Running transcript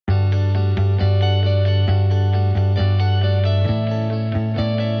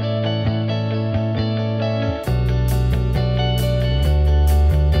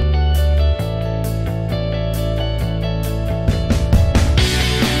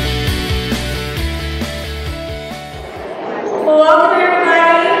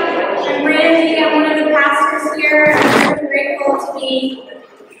be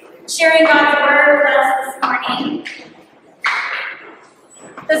sharing God's Word with us this morning.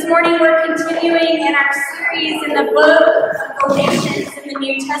 This morning we're continuing in our series in the book of Galatians in the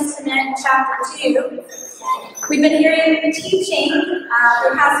New Testament, chapter 2. We've been hearing teaching for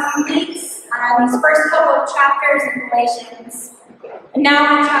the past few weeks these first couple of chapters in Galatians. And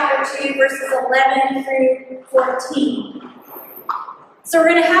now in chapter 2, verses 11 through 14. So we're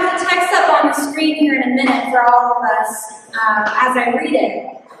going to have the text up on the screen here in a minute for all of us as I read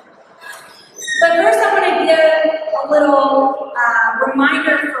it. But first I want to give a little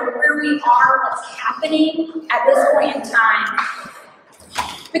reminder for where we are, what's happening at this point in time.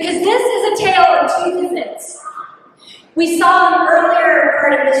 Because this is a tale of two visits. We saw in the earlier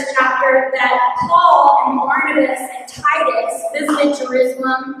part of this chapter that Paul and Barnabas and Titus visited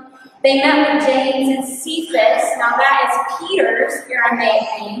Jerusalem. They met with James and Cephas. Now that is Peter's Aramaic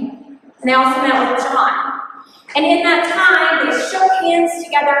name. And they also met with John. And in that time, they shook hands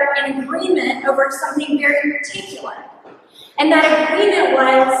together in agreement over something very particular. And that agreement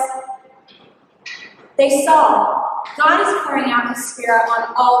was, they saw God is pouring out His Spirit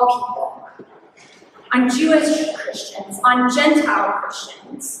on all people. On Jewish Christians, on Gentile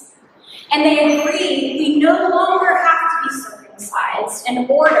Christians. And they agreed we no longer have to be circumcised in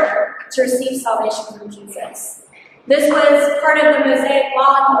order to receive salvation from Jesus. This was part of the Mosaic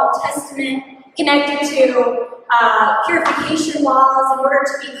Law in the Old Testament, connected to purification laws in order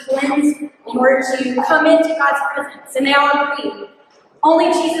to be cleansed, in order to come into God's presence. And they all agreed,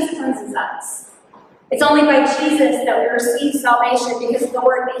 only Jesus cleanses us. It's only by Jesus that we receive salvation because of the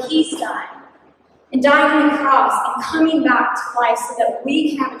work that He's done. And dying on the cross and coming back to life so that we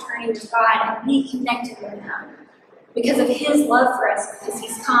can have eternity with God and be connected with Him because of His love for us, because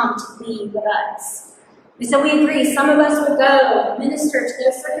He's come to be with us. And so we agree, some of us will go minister to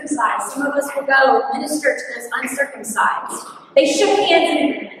those circumcised, some of us will go minister to those uncircumcised. They shook hands in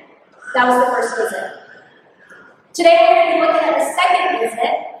agreement. That was the first visit. Today we're going to be looking at the second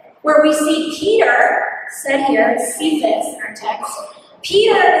visit, where we see Peter, said here, Cephas in our text.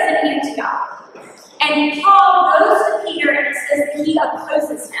 Peter is in Antioch. And Paul goes to Peter and it says that he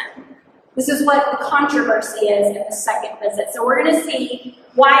opposes him. This is what the controversy is in the second visit. So we're going to see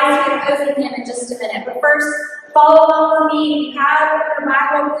why is he opposing him in just a minute. But first, follow along with me. If you have your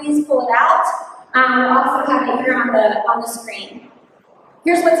Bible, please pull it out. We'll also have it here on the screen.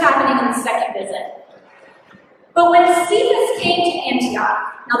 Here's what's happening in the second visit. But when Cephas came to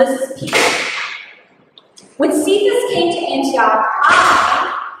Antioch, now this is Peter. When Cephas came to Antioch,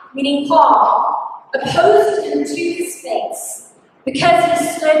 I, meaning Paul, opposed him to his face, because he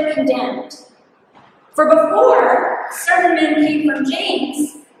stood condemned. For before certain men came from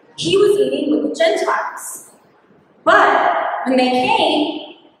James, he was eating with the Gentiles. But when they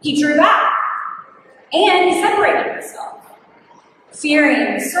came, he drew back, and he separated himself,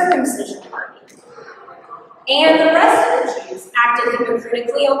 fearing the circumcision party. And the rest of the Jews acted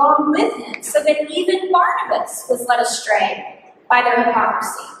hypocritically along with him, so that even Barnabas was led astray by their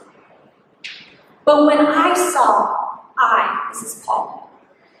hypocrisy. But when I saw, this is Paul,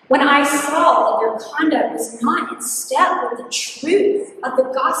 when I saw that your conduct was not in step with the truth of the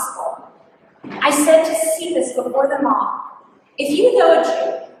gospel, I said to Cephas before them all, if you, though a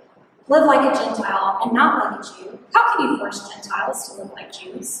Jew, live like a Gentile and not like a Jew, how can you force Gentiles to live like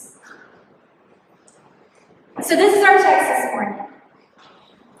Jews? So this is our text this morning.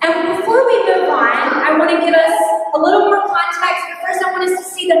 And before we move on, I want to give us a little more context, but first I want us to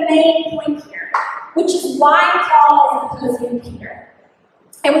see the main point here, which is why Paul is opposing Peter.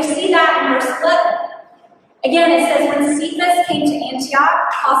 And we see that in verse 11. Again, it says, when Cephas came to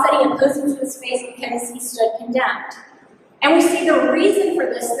Antioch, Paul said he opposed him to his face because he stood condemned. And we see the reason for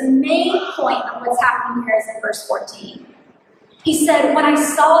this, the main point of what's happening here is in verse 14. He said, when I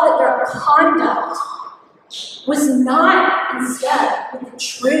saw that their conduct was not in step with the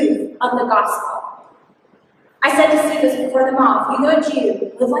truth of the gospel, I said to Cephas before them all, if you, though a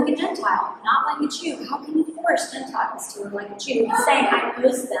Jew, live like a Gentile, not like a Jew, how can you force Gentiles to live like a Jew? He's saying, I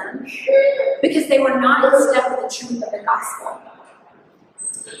opposed them because they were not in step with the truth of the gospel.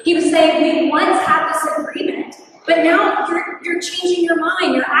 He was saying, we once had this agreement, but now you're changing your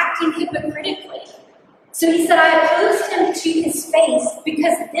mind, you're acting hypocritically. So he said, I opposed him to his face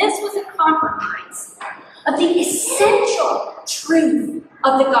because this was a compromise of the essential truth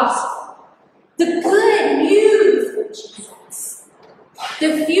of the gospel. The good news of Jesus.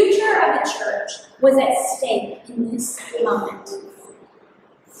 The future of the church was at stake in this moment.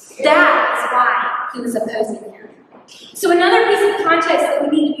 That is why he was opposing him. So another piece of context that we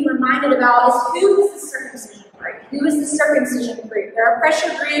need to be reminded about is who was the circumcision group? Who was the circumcision group? They're a pressure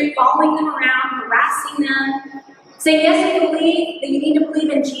group following them around, harassing them, Saying, yes, we believe that you need to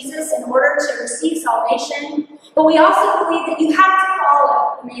believe in Jesus in order to receive salvation, but we also believe that you have to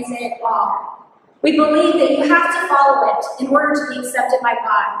follow the Mosaic law. We believe that you have to follow it in order to be accepted by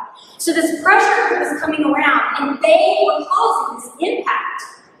God. So this pressure was coming around, and they were causing this impact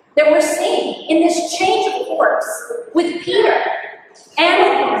that we're seeing in this change of course with Peter and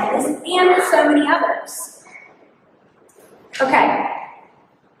with Barnabas and with so many others. Okay,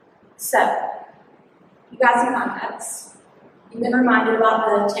 so you got some context. You've been reminded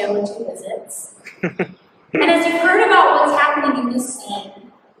about the tale of two visits. And as you've heard about what's happening in this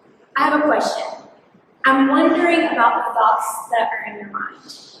scene, I have a question. I'm wondering about the thoughts that are in your mind.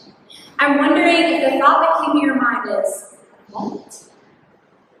 I'm wondering if the thought that came to your mind is, what?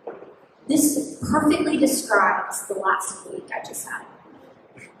 This perfectly describes the last week I just had.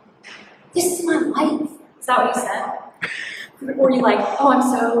 This is my life. Is that what you said? Or you like, oh, I'm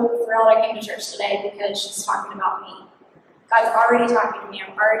so thrilled I came to church today because she's talking about me. God's already talking to me.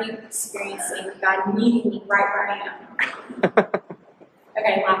 I'm already experiencing God meeting me right where I am.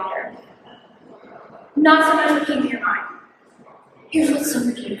 Okay, laughter. Not so much what came to your mind. Here's what's so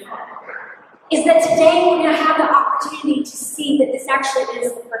beautiful. Is that today we're going to have the opportunity to see that this actually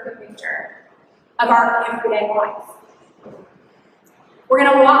is the perfect picture of our everyday life. We're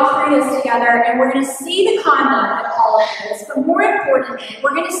going to walk through this together, and we're going to see the conduct that Paul has, but more importantly,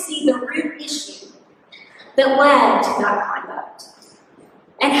 we're going to see the root issue that led to that conduct,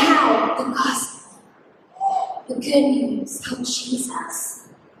 and how the gospel, the good news, how Jesus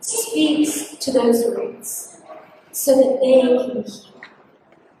speaks to those roots so that they can heal.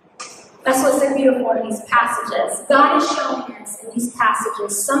 That's what's so beautiful in these passages. God is showing us in these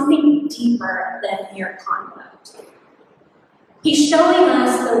passages something deeper than mere conduct. He's showing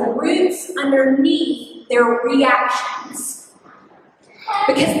us the roots underneath their reactions.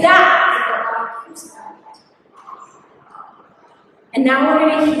 Because that is what God cares about. And now we're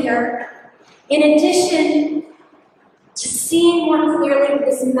going to hear, in addition to seeing more clearly with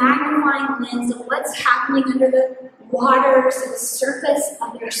this magnifying lens of what's happening under the waters and the surface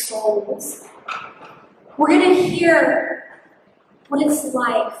of their souls, we're going to hear what it's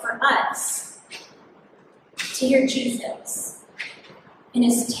like for us to hear Jesus in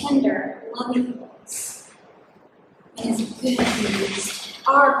his tender, loving voice, and his good news,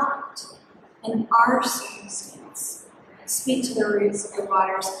 our heart and our circumstance, speak to the roots of the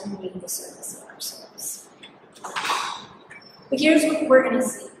waters underneath the surface of our souls. But here's what we're going to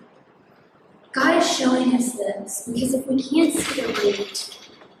see. God is showing us this because if we can't see the root,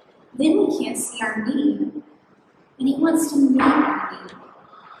 then we can't see our need. And he wants to meet our need.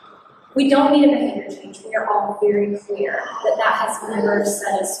 We don't need a behavior change. We are all very clear that that has never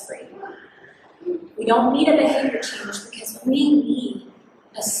set us free. We don't need a behavior change because we need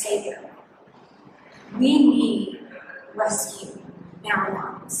a Savior. We need rescue in our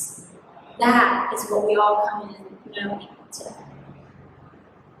lives. That is what we all come in knowing today.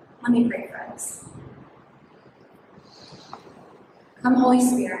 Let me pray for us. Come, Holy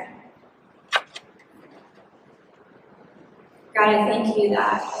Spirit. God, I thank you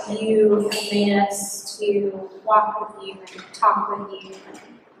that you have made us to walk with you and talk with you.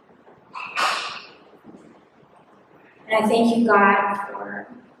 And I thank you, God, for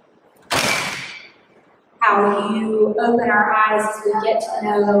how you open our eyes as we get to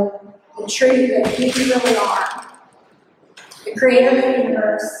know the truth that who you really are. The creator of the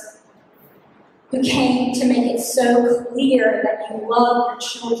universe, who came to make it so clear that you love your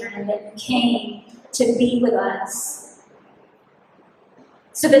children and that you came to be with us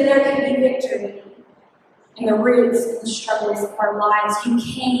so that there can be victory in the roots and the struggles of our lives. You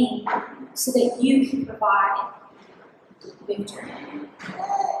came so that you can provide victory.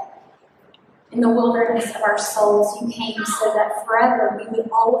 In the wilderness of our souls, you came so that forever we would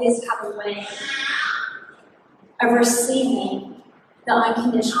always have a way of receiving the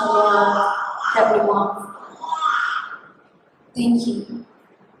unconditional love that we long for. Thank you.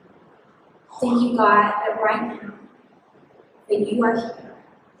 Thank you, God, that right now, that you are here.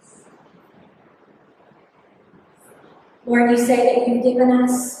 Lord, you say that you've given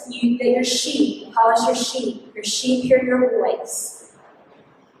us, that your sheep, you call us your sheep hear your voice.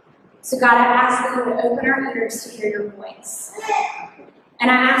 So God, I ask that you would open our ears to hear your voice.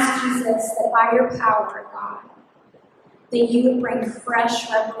 And I ask, Jesus, that by your power, God, that you would bring fresh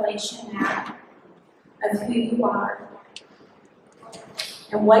revelation now of who you are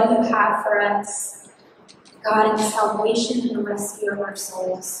and what you have for us, God, in the salvation and the rescue of our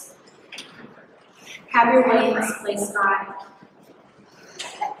souls. Have your way in this place, God,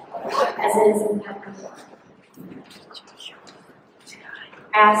 as it is in heaven.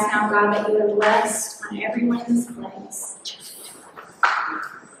 I ask now, God, that you would rest on on everyone's place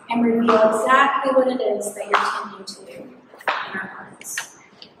and reveal exactly what it is that you're tending to in our hearts.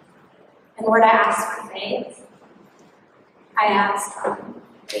 And Lord, I ask for faith. I ask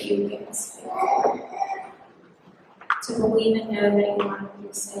that you give us faith to believe and know that you are who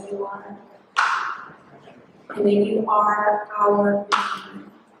you say you are, and that you are our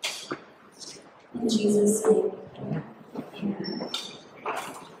Redeemer. In Jesus' name, amen.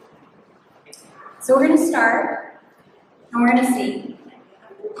 So we're going to start, and we're going to see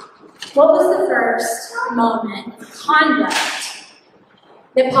what was the first moment of conduct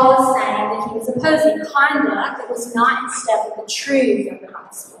that Paul is saying that he was opposing. Conduct that was not in step with the truth of the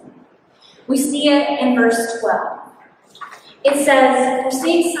gospel. We see it in verse 12. It says, we're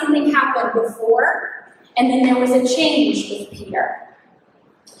seeing something happen before, and then there was a change with Peter.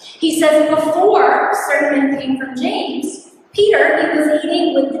 He says, before certain men came from James, Peter, he was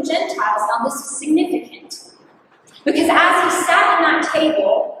eating with the Gentiles. Now this is significant, because as he sat at that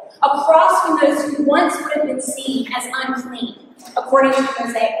table, across from those who once would have been seen as unclean, according to the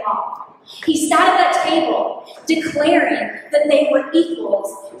Mosaic law, he sat at that table declaring that they were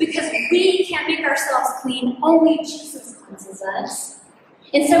equals, because we can't make ourselves clean, only Jesus cleanses us.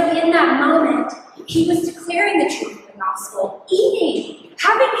 And so in that moment, he was declaring the truth of the gospel, eating,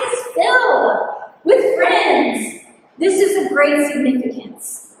 having his fill with friends. This is of great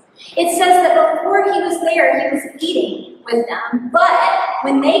significance. It says that before he was there, he was eating with them, but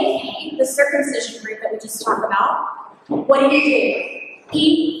when they came, the circumcision group that we just talked about, what did he do?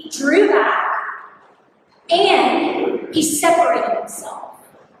 He drew back and he separated himself,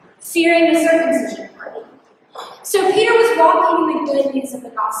 fearing the circumcision party. So Peter was walking in the good news of the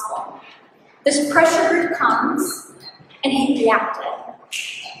gospel. This pressure group comes and he reacted.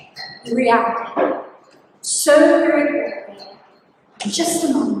 He reacted so very quickly. Just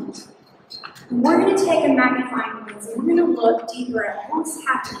a moment. We're going to take a magnifying lens and we're going to look deeper at what's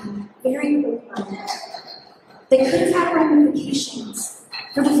happening very quickly. They could have had ramifications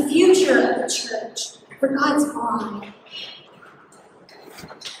for the future of the church, for God's bride.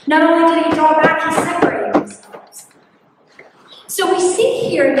 Not only did he draw back, he separated himself. So we see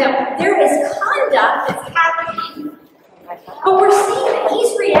here that there is conduct that's happening, but we're seeing that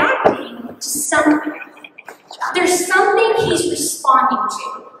he's reacting to something. There's something he's responding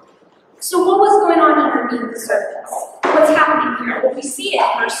to. So what was going on underneath the surface? What's happening here? Well, we see it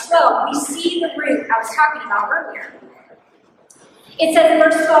in verse 12. We see the root I was talking about earlier. It says in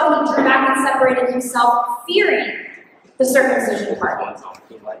verse 12, he drew back and separated himself, fearing the circumcision party.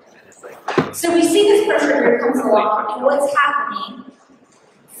 So we see this pressure group comes along, and what's happening?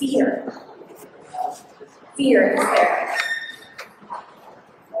 Fear. Fear is there.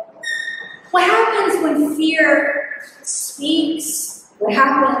 What happens when fear speaks? What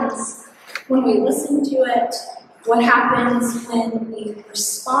happens when we listen to it? What happens when we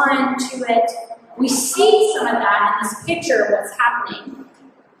respond to it? We see some of that in this picture of what's happening.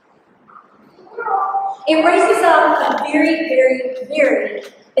 It raises up a very, very, very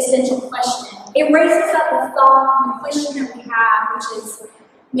essential question. It raises up a thought and a question that we have, which is,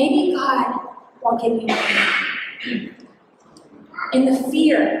 maybe God won't give me money. And the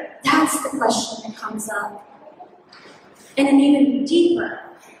fear, that's the question that comes up. And an even deeper,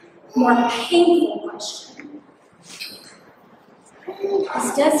 more painful question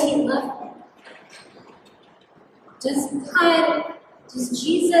is, does he love me? Does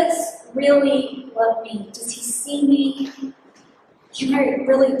Jesus really love me? Does he see me? Can I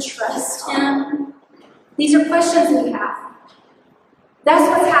really trust him? These are questions we have. That's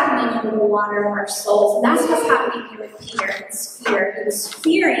what's happening under the water of our souls. And that's what's happening here with Peter. It's fear. He was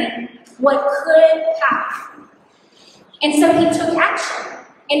fearing what could happen. And so he took action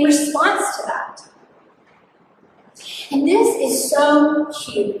in response to that. And this is so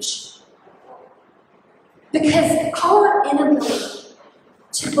huge. Because our inability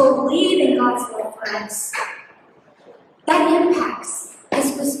to believe in God's love for us, that impacts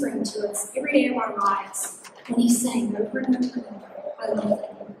his whispering to us every day of our lives when he's saying over and over and over, I love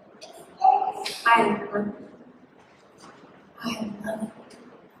you. I am loved. I am loved.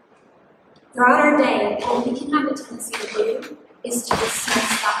 Throughout our day, what we can have a tendency to do is to dismiss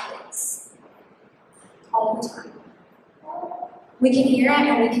that voice all the time. We can hear it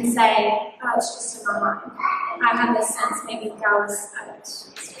and we can say, oh, it's just in my mind. I have this sense maybe God was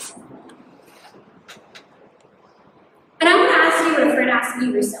And I want to ask you what a friend asked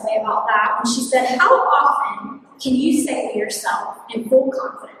me recently about that when she said, how often can you say to yourself in full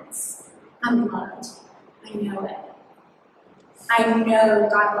confidence, I'm loved. I know it. I know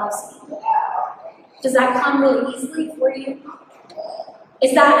God loves me. Does that come really easily for you?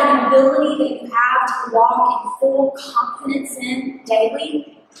 Is that an ability that you have to walk in full confidence in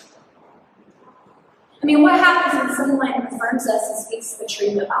daily? I mean, what happens when someone affirms us and speaks the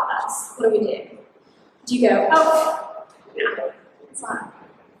truth about us? What do? Do you go, oh, yeah, it's not.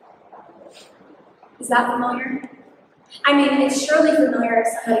 Is that familiar? I mean, it's surely familiar if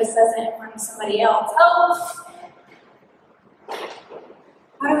somebody says it in front of somebody else. Oh,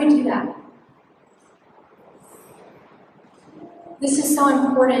 how do we do that? This is so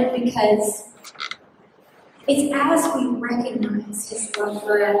important because it's as we recognize His love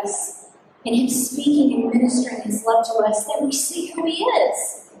for us and Him speaking and ministering His love to us that we see who He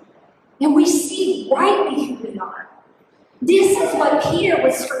is. And we see rightly who we are. This is what Peter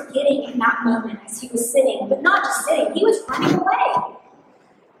was forgetting in that moment as he was sitting, but not just sitting, he was running away.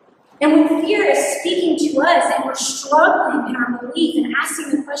 And when fear is speaking to us and we're struggling in our belief and asking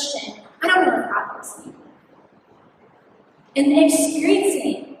the question, I don't know if God loves me. And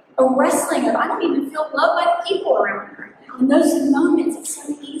experiencing a wrestling of, I don't even feel loved by the people around me right now. In those moments, it's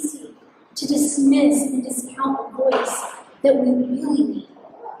so easy to dismiss and discount the voice that we really need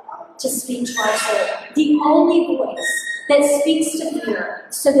to speak to our soul. The only voice that speaks to fear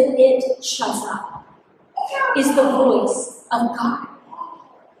so that it shuts up is the voice of God.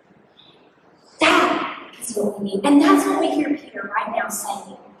 That is what we need. And that's what we hear Peter right now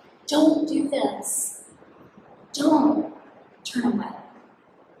saying. Don't do this. Don't turn away.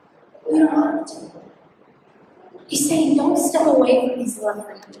 You don't have to. He's saying don't step away from His love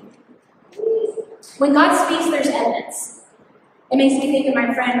for you. When God speaks, there's evidence. It makes me think of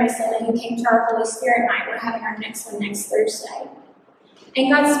my friend recently who came to our Holy Spirit night. We're having our next one next Thursday. And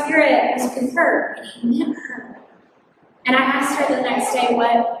God's Spirit was with her, and He met her. And I asked her the next day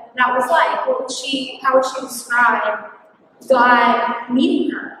what that was like. How would she describe God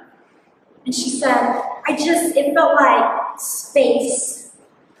meeting her? And she said, it felt like space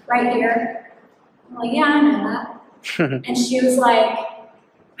right here. I'm like, yeah, I know that. And she was like,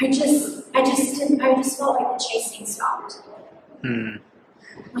 I just felt like the chasing stopped.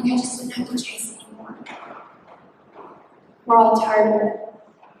 Like I just didn't have to chase anymore. We're all tired of it.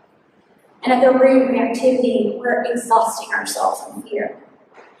 And at the root reactivity, we're exhausting ourselves in fear.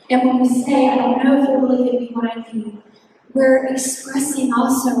 And when we say, I don't know if you're really going to be what I need, we're expressing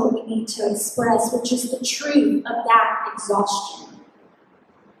also what we need to express, which is the truth of that exhaustion.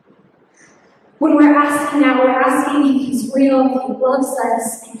 When we're asking that, we're asking if He's real, if He loves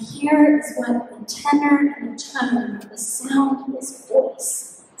us, and here is what the tenor and the tone of the sound of His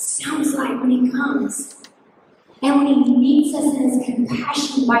voice sounds like when He comes. And when He meets us in His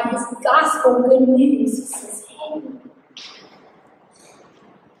compassion by His gospel good news, He says, hey,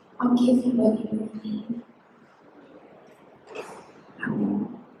 I'll give you what you really need. I will.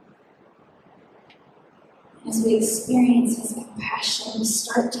 As we experience His compassion, we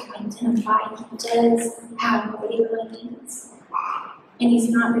start to identify He does have what He really needs. And He's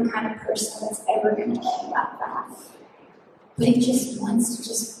not the kind of person that's ever going to keep that back. But He just wants to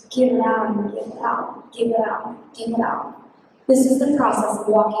just give it out and give it out, give it out, give it out. This is the process of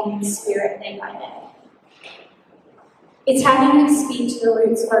walking in the Spirit day by day. It's having Him speak to the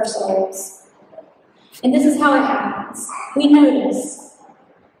roots of our souls. And this is how it happens. We notice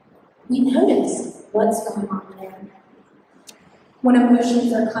what's going on there. When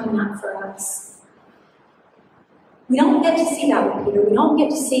emotions are coming up for us. We don't get to see that with Peter. We don't get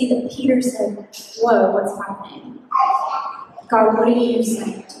to see that Peter said, whoa, what's happening? God, what are you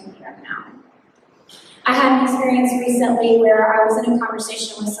saying to me right now? I had an experience recently where I was in a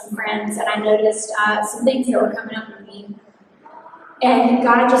conversation with some friends and I noticed some things that were coming up with me. And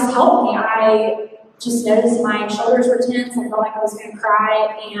God just helped me. I just noticed my shoulders were tense. I felt like I was going to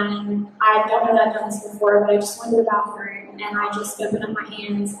cry, and I don't know that I've done this before, but I just went to the bathroom, and I just opened up my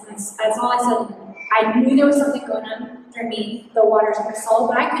hands, and that's all I said. I knew there was something going on underneath the waters of my soul,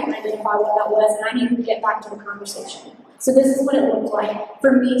 but I couldn't identify what that was, and I needed to get back to the conversation. So this is what it looked like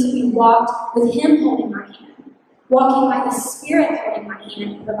for me to be walked with Him holding my hand, walking by the Spirit holding my hand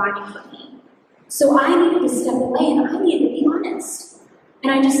and providing for me. So I needed to step away, and I needed to be honest.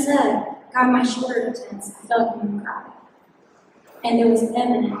 And I just said, God, my shoulders are tense. I felt like I'm going to cry. And there was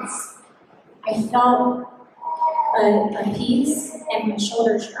evidence. I felt a peace, and my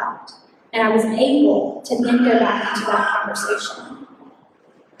shoulders dropped. And I was able to then go back into that conversation.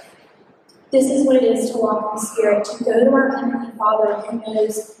 This is what it is to walk in the Spirit, to go to our Heavenly Father who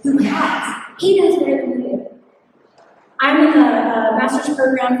knows, who has. He knows better than we do. I'm in a master's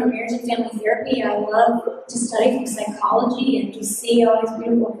program for marriage and family therapy. I love to study from psychology and to see all these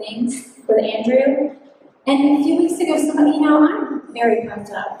beautiful things with Andrew. And a few weeks ago, somebody, I'm very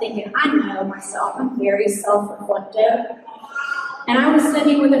pumped up, thinking, I know myself. I'm very self-reflective. And I was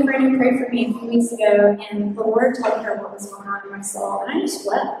sitting with a friend who prayed for me a few weeks ago, and the Lord told her what was going on in my soul, and I just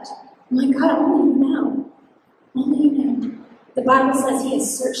wept. I'm like, God, only you know. Only you know. The Bible says He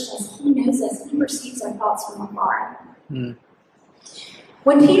has searched us, He knows us, He perceives our thoughts from afar.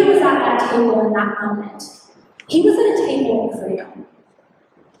 When Peter was at that table in that moment, he was at a table of freedom.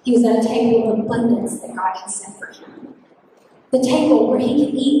 He was at a table of abundance that God had set for him. The table where he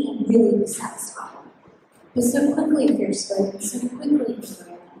could eat and really be satisfied. But so quickly fear spoke, so quickly he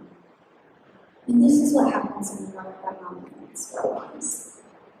ran. And this is what happens in the life of that moment in his lives.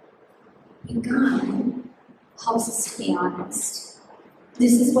 But God helps us to be honest.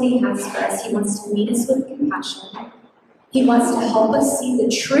 This is what He has for us. He wants to meet us with compassion. He wants to help us see the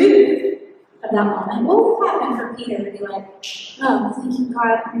truth of that moment. What would happen for Peter to be like, oh, thinking,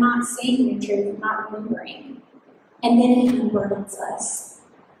 God, I'm not saying the truth, I'm not remembering. And then He unburdens us.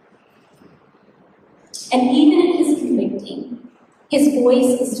 And even in His convicting, His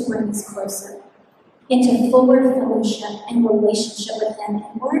voice is to bring us closer into fuller fellowship and relationship with Him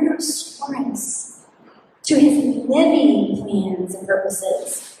in order to restore us to His living plans and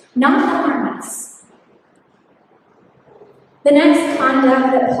purposes, not harm us. The next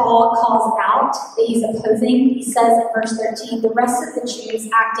conduct that Paul calls out that he's opposing, he says in verse 13, the rest of the Jews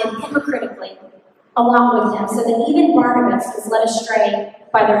acted hypocritically along with him, so that even Barnabas was led astray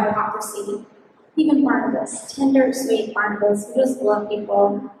by their hypocrisy. Even Barnabas, tender, sweet Barnabas, who just love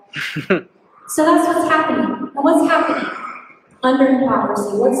people. So that's what's happening. And what's happening under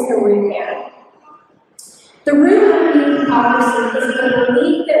hypocrisy? What's the root there? The root of hypocrisy is the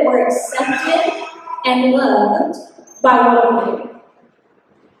belief that we're accepted and loved by what we do.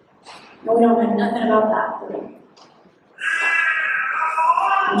 No, we don't know nothing about that.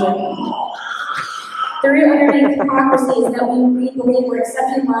 I'm joking. The root underneath hypocrisy is that we believe we're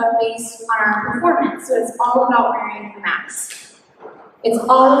accepted and loved based on our performance. So it's all about wearing a mask. It's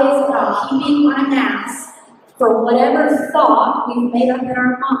always about keeping on a mask for whatever thought we've made up in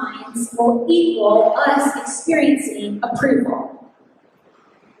our minds will equal us experiencing approval.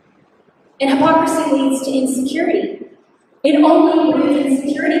 And hypocrisy leads to insecurity. It only brings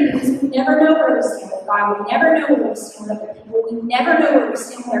insecurity because we never know where we stand with God. We never know where we stand with other people. We never know where we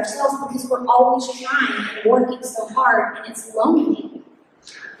stand with ourselves because we're always trying and working so hard, and it's lonely.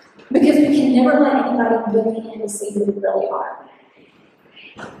 Because we can never let anybody really in to see who we really are.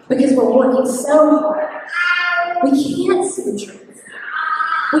 Because we're working so hard. We can't see the truth.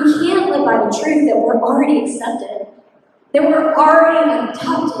 We can't live by the truth that we're already accepted. That we're already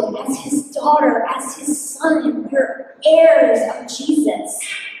adopted as His daughter, as His son. We're heirs of Jesus.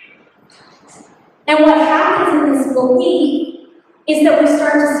 And what happens in this belief is that we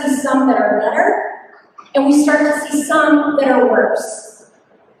start to see some that are better, and we start to see some that are worse.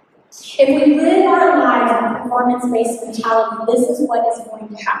 If we live our lives in a performance-based mentality, this is what is going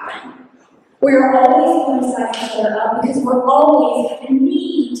to happen. We are always going to set each other up because we're always going to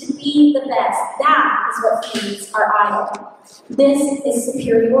need to be the best. That is what feeds our idol. This is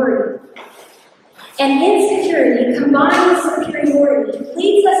superiority. And insecurity combined with superiority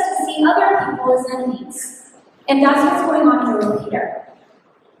leads us to see other people as enemies. And that's what's going on here with Peter.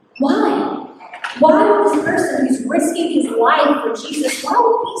 Why? Why would this person who's risking his life for Jesus, why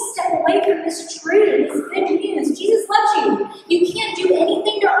would he step away from this truth, this good news? Jesus loves you. You can't do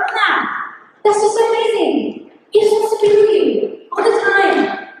anything to earn that. That's just amazing. He just wants to be with you all the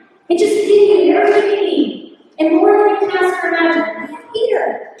time. And just give you everything you need. And more than you can ask or imagine. Like Peter.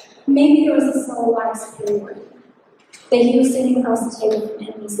 Maybe there was a subtle line of superiority. That he was sitting across the table from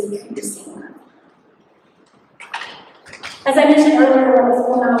enemies that he couldn't see that. As I mentioned earlier, what was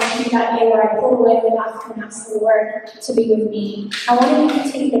going on with me that day where I pulled away with God and asked the Lord to be with me, I wanted to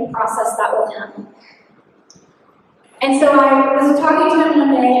continue to process that with Him. And so I was talking to Him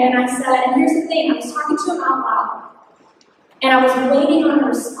one day, and I said, and here's the thing, I was talking to Him out loud, and I was waiting on a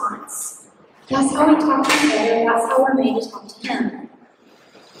response. That's how we talk to each other, that's how we're made to talk to Him.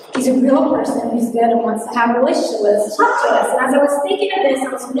 He's a real person who's good and wants to have a relationship with us, talk to us. And as I was thinking of this, I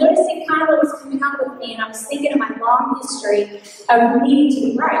was noticing kind of what was coming up with me, and I was thinking of my long history of needing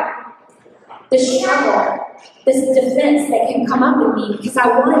to be right. The struggle, this defense that can come up in me because I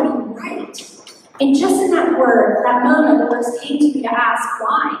want to be right. And just in that word, that moment, the words came to me to ask,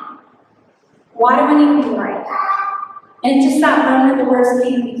 why? Why do I need to be right? And in just that moment, the words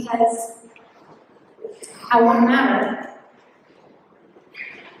came because I want to matter.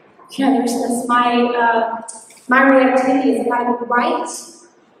 You know, there's this, my reactivity is if I be right,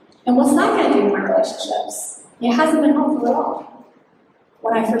 and what's that going to do in my relationships? It hasn't been helpful at all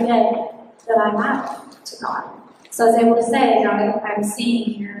when I forget that I matter to God. So I was able to say, God, I'm seeing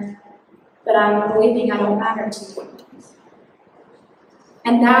here that I'm believing I don't matter to you.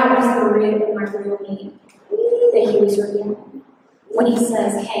 And that was the root of my real need that he was revealing. When he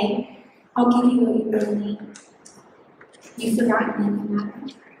says, hey, I'll give you what you really need. You've forgotten that matter.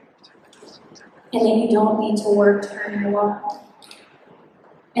 And that you don't need to work to earn your love.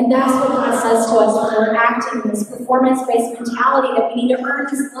 And that's what God says to us when we're acting in this performance-based mentality that we need to earn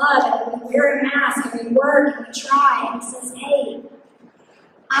His love, and that we wear a mask, and we work, and we try. And He says, hey,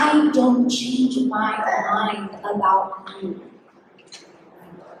 I don't change my mind about you.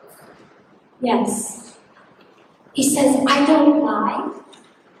 Yes. He says, I don't lie.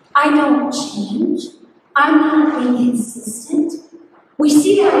 I don't change. I'm not inconsistent. We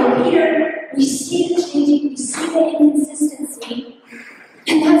see that in Peter. We see the changing. We see the inconsistency.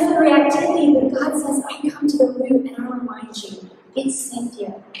 And that's the reactivity, but God says, I come to the root and I remind you, it's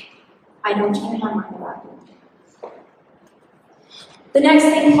Cynthia. I don't change my mind about you. The next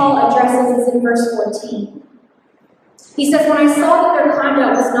thing Paul addresses is in verse 14. He says, when I saw that their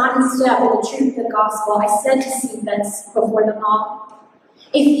conduct was not in step with the truth of the gospel, I said to Cephas before them all,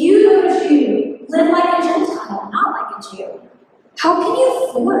 if you, a Jew, live like a Gentile, not like a Jew, how can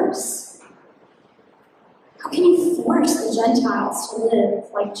you force the Gentiles to live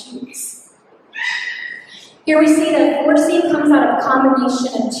like Jews? Here we see that forcing comes out of a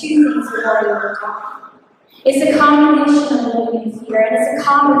combination of two things we've already worked on. It's a combination of living in fear, and it's a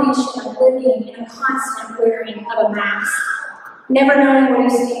combination of living in a constant wearing of a mask. Never knowing where you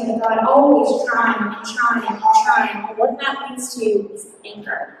stand with God, always trying and trying and trying. And what that leads to is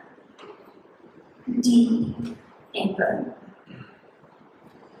anger. Deep anger.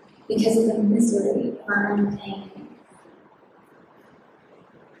 Because of the misery of our own pain.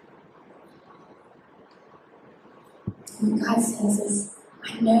 And what God says is,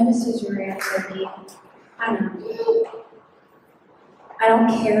 I know this is your reactivity. I know. I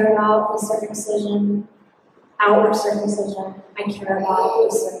don't care about the circumcision, outward circumcision. I care about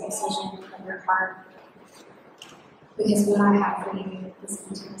the circumcision of your heart. Because what I have for you is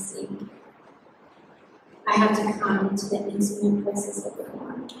intimacy. I have to come into the intimate places of your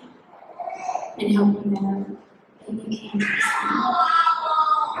heart and help you know that you can trust me.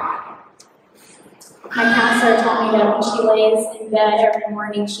 My pastor told me that when she lays in bed every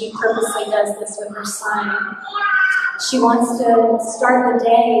morning, she purposely does this with her son. She wants to start the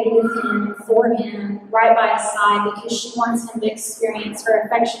day with him, for him, right by his side, because she wants him to experience her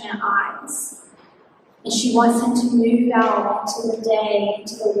affectionate eyes. And she wants him to move out into the day,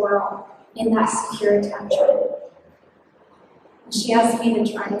 into the world, in that secure attachment. And she asked me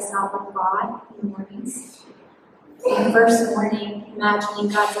to try this out with God in the mornings. The first morning, imagining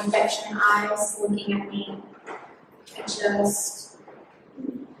God's affectionate eyes looking at me, I just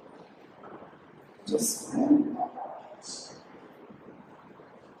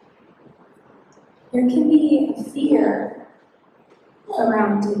there can be a fear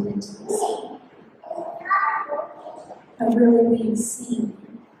around deep intimacy, of really being seen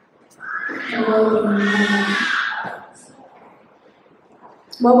and really being known.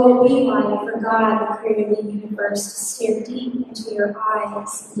 What would it be like for God, the creator of the universe, to stare deep into your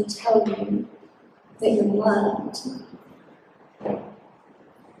eyes and to tell you that you're loved?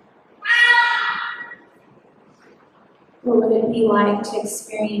 What would it be like to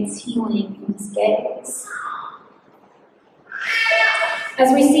experience healing in His gaze?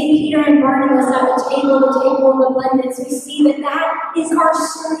 As we see Peter and Barnabas at the table of abundance, we see that that is our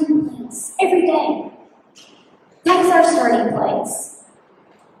starting place every day. That is our starting place.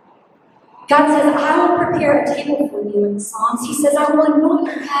 God says, I will prepare a table for you in the Psalms. He says, I will anoint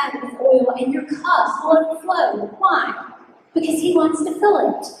your head with oil and your cup will overflow. Why? Because He wants to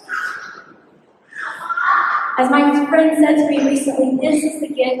fill it. As my friend said to me recently, this is the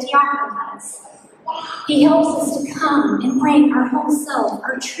gift He offers us. He helps us to come and bring our whole self,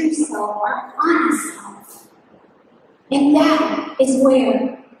 our true self, our honest self. And that is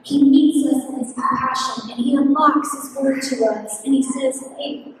where He meets us in His compassion and He unlocks His word to us. And He says,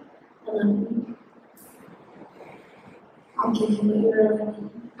 hey, I love you. I'll give you what you really need.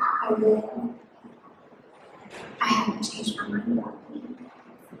 I will. I haven't changed my mind about you.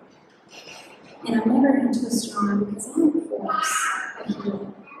 And I'm never going to twist your arm because I'm a force of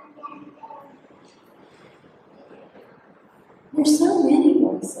healing. There's so many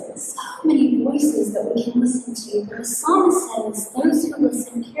voices that we can listen to. But the psalmist says, those who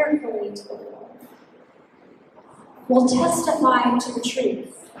listen carefully to the Lord will testify to the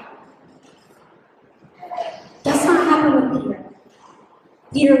truth. That's not happen with Peter.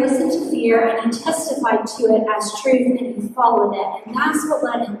 Peter listened to fear and he testified to it as truth and he followed it. And that's what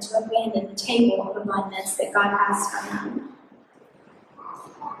led him to abandon the table of abundance that God has for him.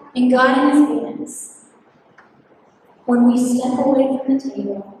 And God in His goodness when we step away from the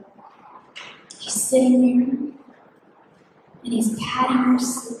table, he's sitting there and he's patting our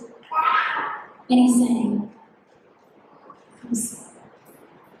sleeve and he's saying, come sit.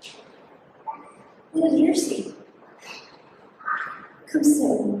 What is your seat? Come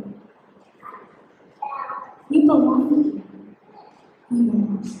sit. You belong here. You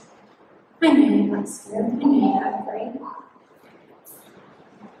belong. I know you got scared. I know you got afraid.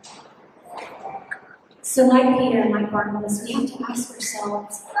 So like Peter and like Barnabas, we have to ask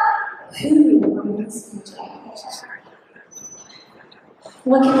ourselves, who are we listening to?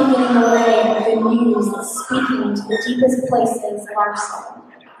 What can we get in the way of the news that's speaking to the deepest places of our soul?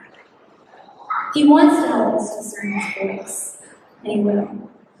 He wants to help us discern his voice, and he will.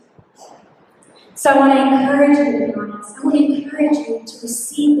 So I want to encourage you to be honest. I want to encourage you to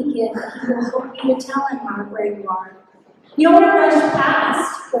receive the gift that he will help you to tell him where you are. You don't want to rush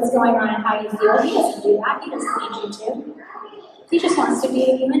past what's going on and how you feel. He doesn't do that. He doesn't need you to. He just wants to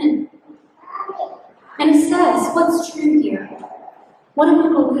be a human. And he says, what's true here? What am I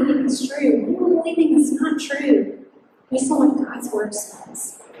believing is true? What am I believing is not true? Based on what God's word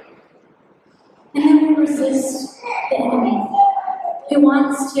says. And then we resist the enemy, who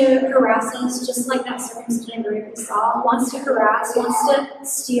wants to harass us, just like that circumcision group we saw, wants to harass, wants to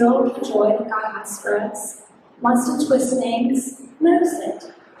steal the joy that God has for us, wants to twist things. Notice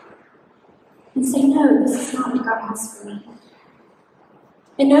it. And say, no, this is not what God has for me.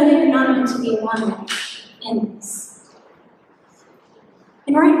 And know that you're not meant to be alone in this.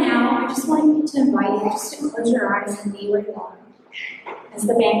 And right now, I just want to invite you just to close your eyes and be where you are as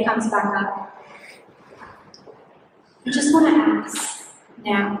the band comes back up. I just want to ask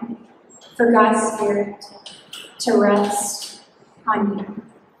now for God's Spirit to rest on you.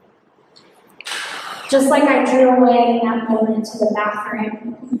 Just like I drew away in that moment to the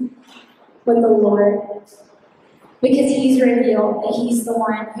bathroom with the Lord, because he's revealed that he's the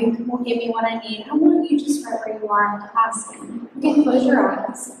one who will give me what I need. I want you just right where you are to ask him. You can close your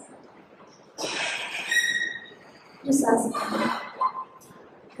eyes. Just ask him.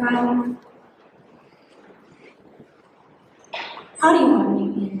 God, how do you want me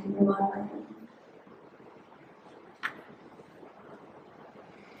to be in your love right now?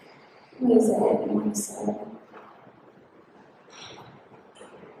 What is it that you want to say?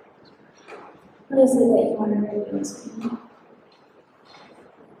 What is it that you want to reveal to me?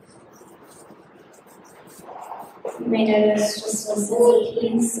 You may notice just a sense of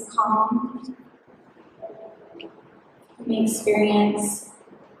peace, calm. You may experience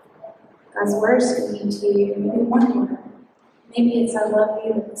God's word speaking to you. Maybe one word. Maybe it's I love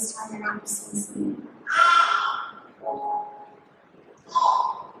you, but this time you're not just listening.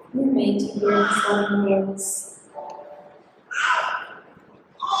 You're made to hear his loving voice.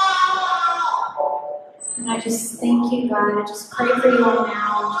 And I just thank you, God. I just pray for you all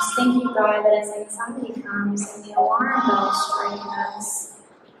now. I just thank you, God, that as anxiety comes and the alarm bells strike us,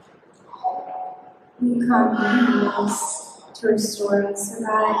 you come and you us to restore us. So,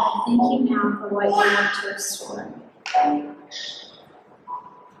 God, I thank you now for what you want to restore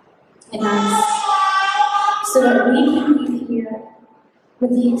in us, so that we can leave here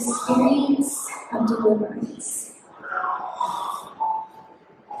with the experience of deliverance.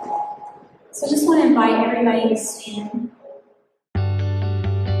 So I just want to invite everybody to stand.